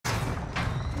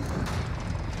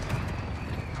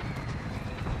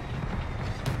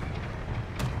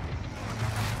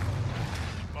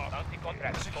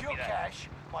Secure cash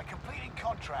by completing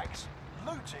contracts,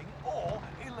 looting, or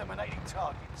eliminating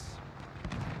targets.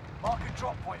 Mark a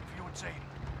drop point for your team.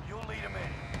 You'll lead them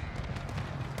in.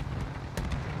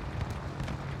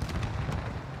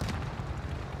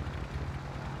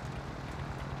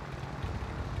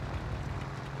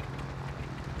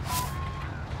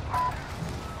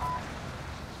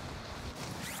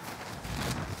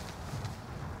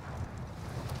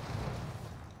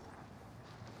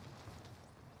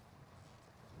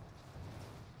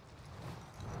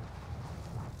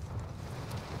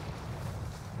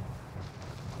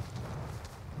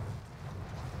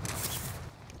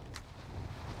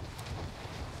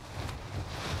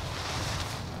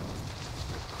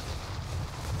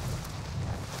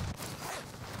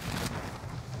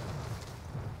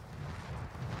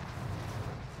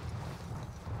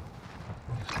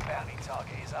 Bounty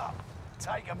target is up.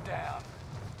 Take them down.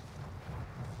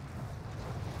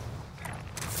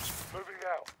 Moving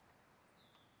out.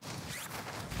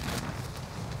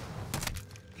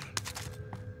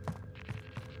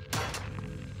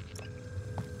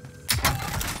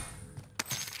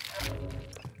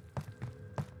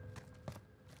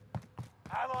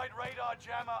 Allied radar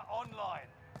jammer online.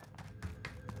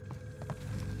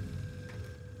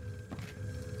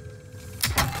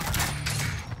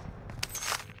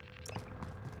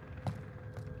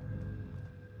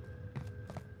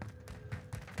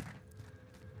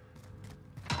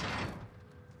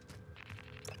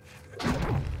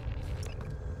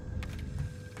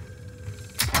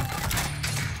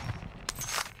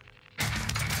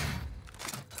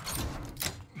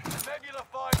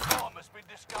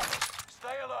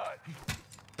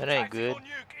 That ain't good. A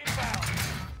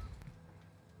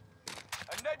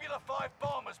Nebula 5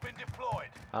 bomb has been deployed.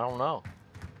 I don't know.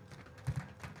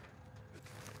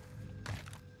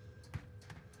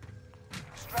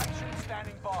 Extraction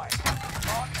standing by.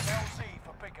 Mark an LZ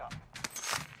for pickup.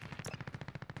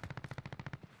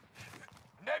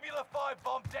 Nebula 5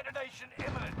 bomb detonation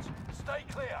imminent. Stay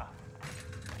clear.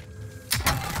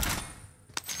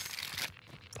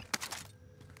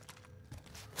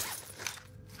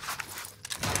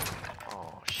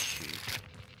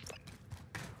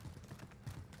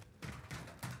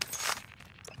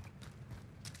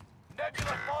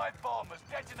 Nebula 5 bomb was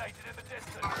detonated in the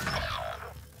distance.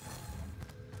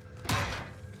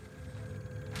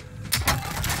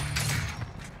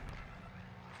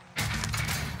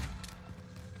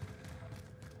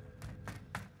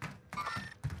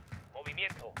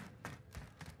 Movimiento.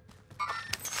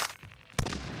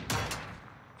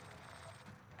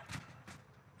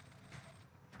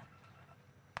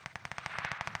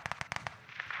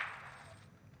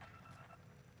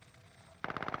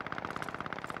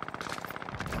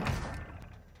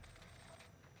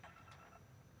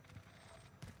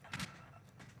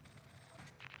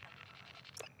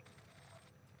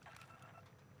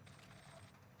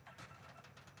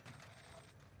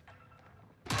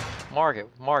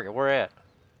 Mark it, where at?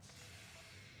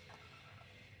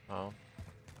 Oh.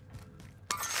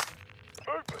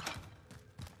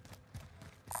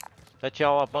 That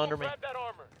y'all up under me? Grab that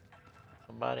armor.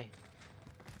 Somebody?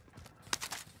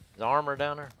 Is armor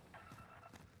down there?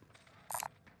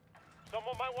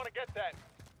 Someone might want to get that.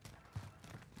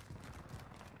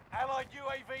 Allied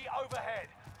UAV overhead.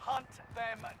 Hunt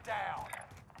them down.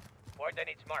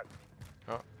 Coordinates marked.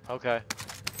 Oh, okay.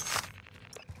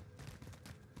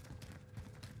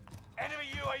 Enemy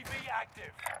UAV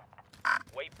active.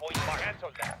 Waypoint marked. Cancel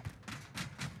that.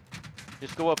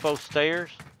 Just go up those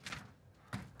stairs.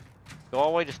 Go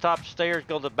all the way to the top of the stairs,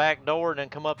 go to the back door, and then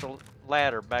come up the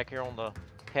ladder back here on the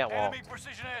catwalk. Enemy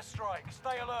precision airstrike.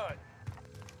 Stay alert.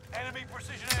 Enemy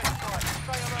precision airstrike.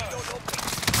 Stay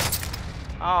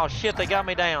alert. Oh shit, they got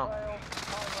me down.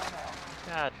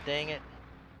 God dang it.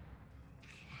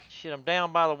 Shit, I'm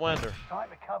down by the window. Time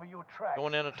to cover your tracks.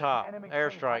 Going in the top.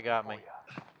 Airstrike got me.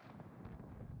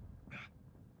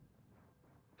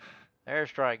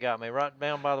 Airstrike got me right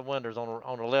down by the windows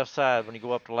on the left side when you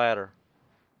go up the ladder.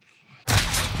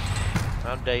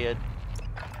 I'm dead.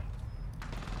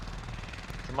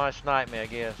 Somebody sniped me, I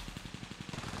guess.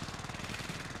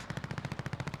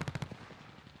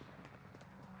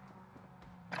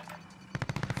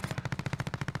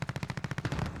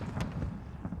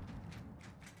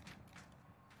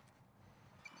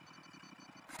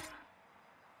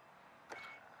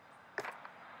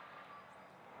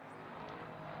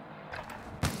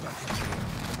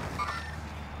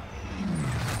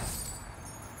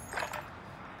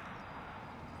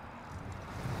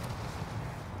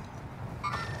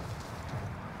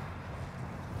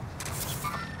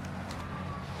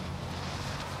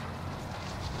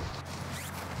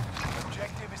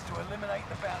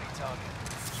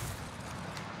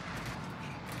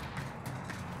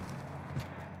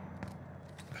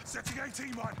 Setting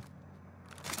 18 mine.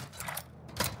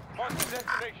 Mark the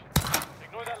destination.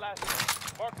 Ignore that last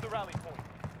one. Mark the rally point.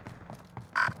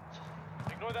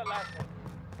 Ignore that last one.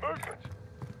 Movement.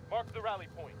 Mark the rally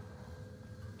point.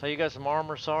 So you got some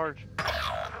armor, Sarge?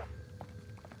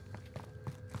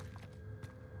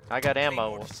 I got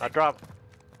ammo. I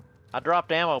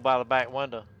dropped ammo by the back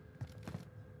window.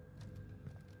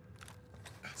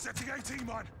 Setting 18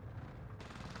 mine.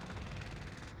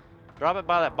 Drop it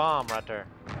by that bomb right there.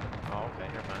 Oh, okay,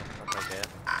 never mind. I'll take that.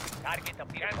 Target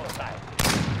appears hostile.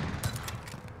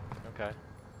 Okay.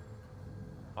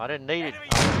 I didn't need it. Enemy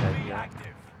Oh, okay, UAV yeah.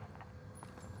 active.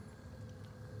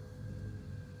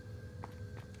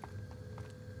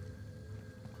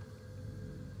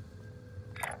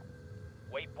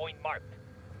 Waypoint marked.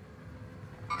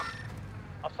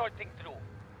 Assaulting through.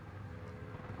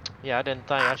 Yeah, I didn't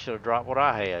think I should have dropped what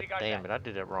I had. Damn it, I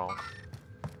did it wrong.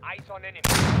 Eyes on enemy.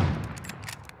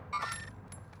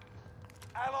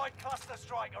 Allied cluster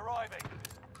strike arriving.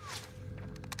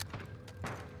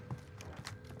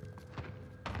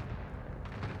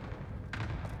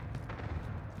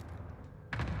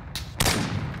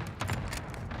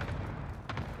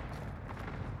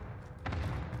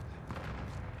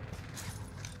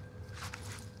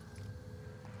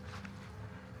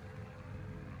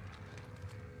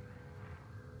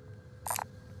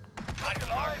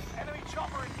 Alive, enemy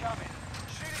chopper incoming.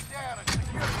 Shoot it down and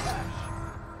secure the cache.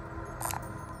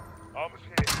 Almost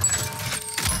hit it.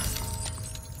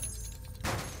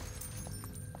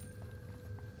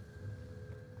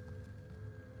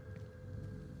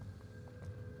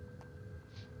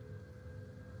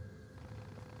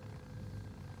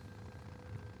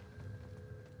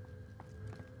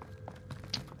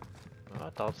 I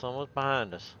thought someone was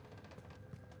behind us.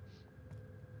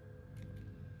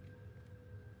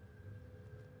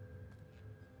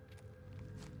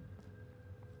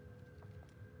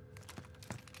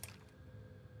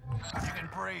 You can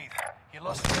breathe. You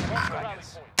lost the Mark the rally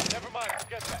trackers. point. Never mind,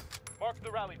 forget that. Mark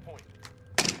the rally point.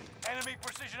 Enemy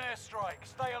precision airstrike.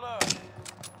 Stay alert.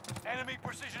 Enemy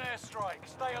precision airstrike.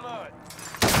 Stay alert.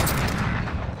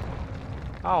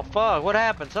 Oh fuck, what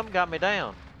happened? Something got me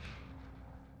down.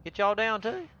 Get y'all down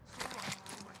too?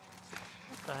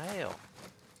 What the hell?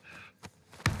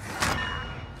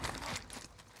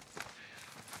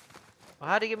 Well,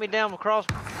 how'd he get me down across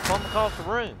the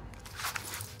room?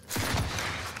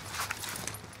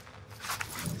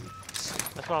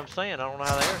 That's what I'm saying. I don't know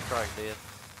how the airstrike did.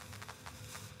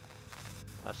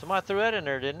 Somebody threw that in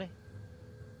there, didn't he?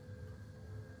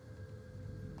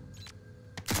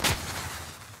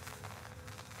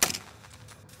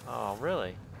 Oh,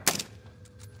 really?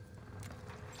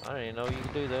 I didn't even know you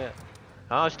could do that.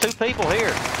 Oh, it's two people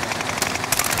here.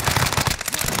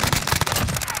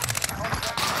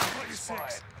 Contract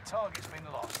expired. The target's been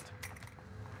lost.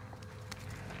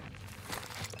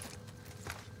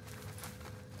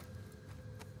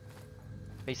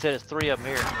 He said it's three of them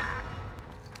here.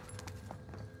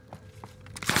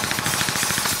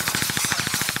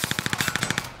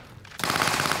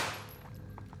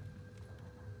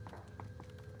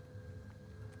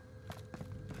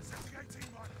 Setting 18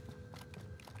 mine.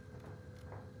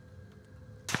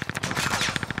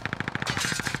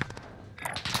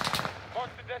 Mark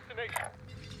the destination.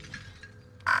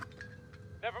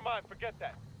 Never mind, forget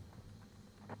that.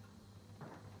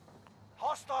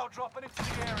 Hostile dropping into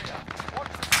the area.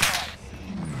 Watch the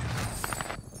skies.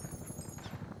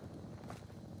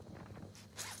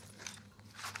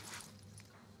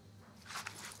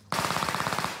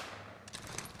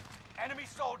 Enemy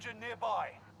soldier nearby.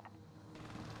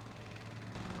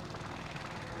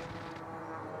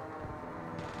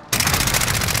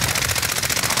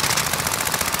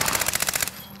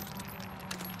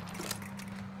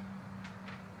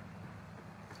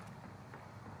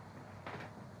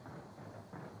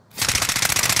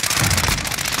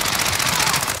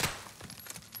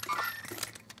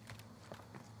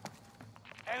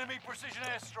 Enemy precision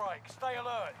airstrike. Stay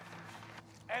alert.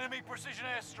 Enemy precision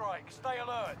airstrike. Stay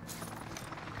alert.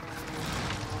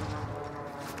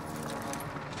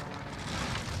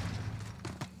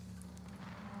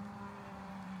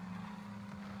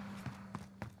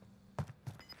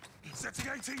 Setting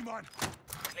 18 mine.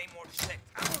 Claymore set.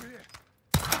 Ammo here.